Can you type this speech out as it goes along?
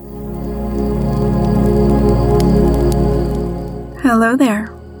Hello there.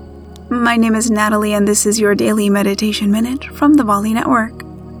 My name is Natalie, and this is your daily meditation minute from the Volley Network.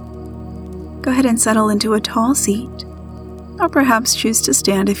 Go ahead and settle into a tall seat, or perhaps choose to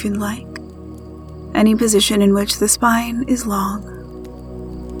stand if you'd like. Any position in which the spine is long.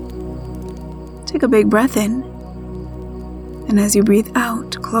 Take a big breath in, and as you breathe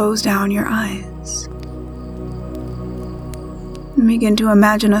out, close down your eyes. And begin to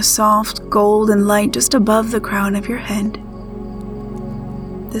imagine a soft golden light just above the crown of your head.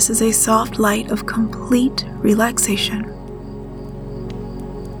 This is a soft light of complete relaxation.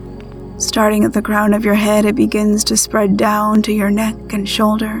 Starting at the crown of your head, it begins to spread down to your neck and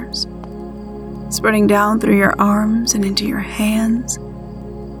shoulders, spreading down through your arms and into your hands,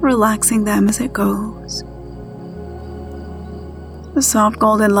 relaxing them as it goes. The soft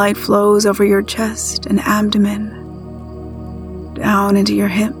golden light flows over your chest and abdomen, down into your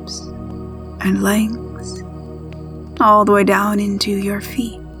hips and legs, all the way down into your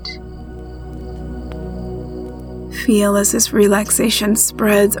feet. Feel as this relaxation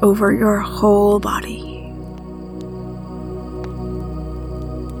spreads over your whole body.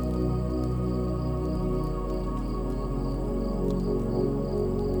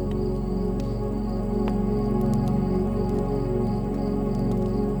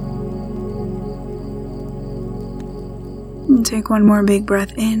 And take one more big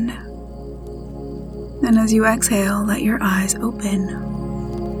breath in. And as you exhale, let your eyes open.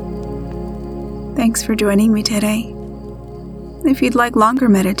 Thanks for joining me today. If you'd like longer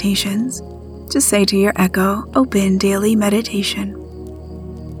meditations, just say to your Echo, "Open Daily Meditation."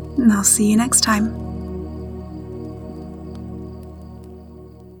 And I'll see you next time.